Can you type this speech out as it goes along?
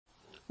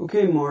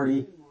Okay,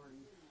 Marty,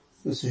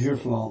 this is your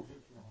fault.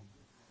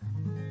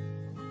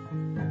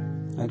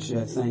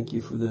 Actually, I thank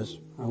you for this.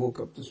 I woke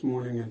up this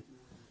morning and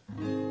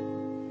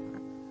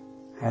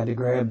had to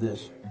grab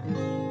this.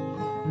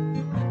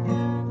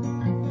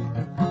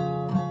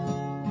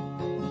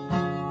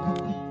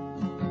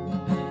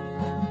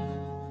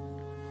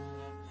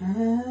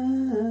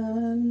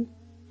 And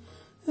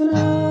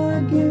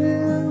I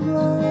give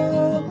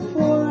up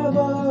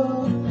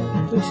forever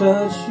to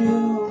touch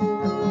you.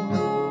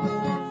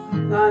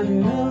 I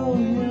know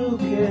you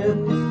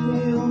can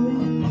feel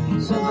me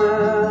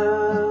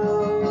somehow.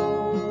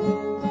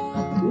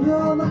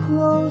 You're the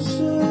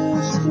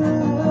closest to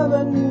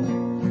heaven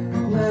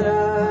that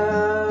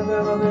I've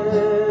ever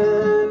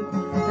been,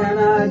 and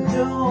I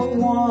don't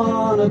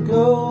wanna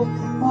go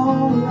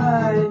on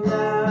right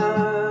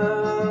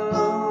now.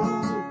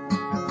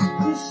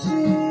 You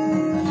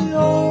see,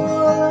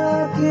 all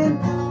I can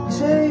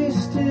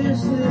taste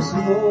is this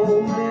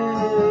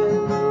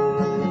moment,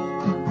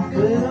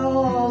 when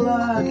all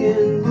I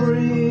can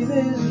breathe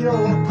is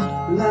your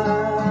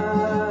light.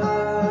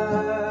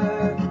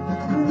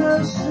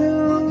 And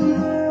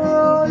sooner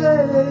or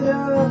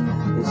later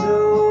it's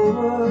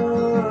over,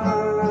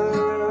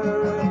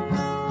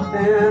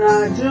 and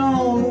I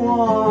don't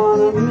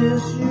wanna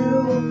miss you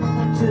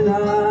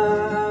tonight.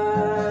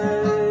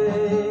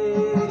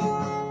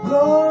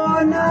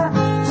 Lord, I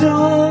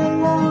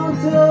don't want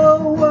the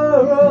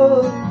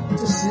world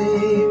to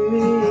see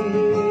me,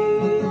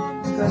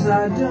 'cause I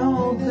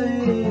don't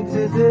think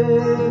that they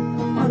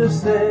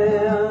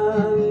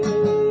understand.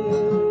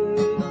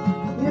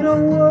 In a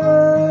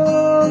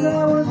world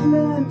that was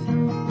meant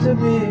to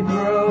be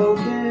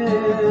broken,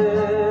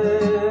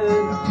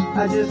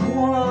 I just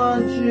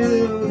want you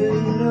to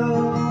know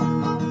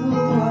who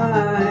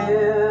I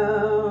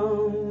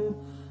am.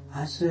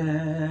 I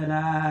said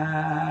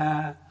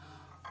I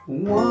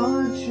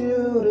want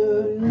you to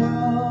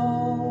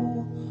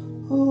know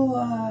who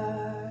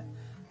I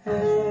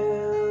am.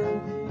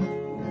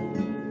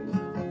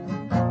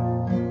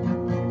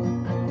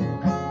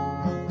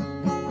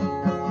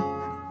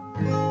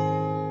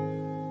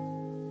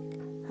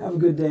 Have a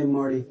good day,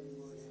 Marty.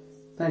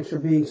 Thanks for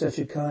being such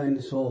a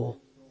kind soul.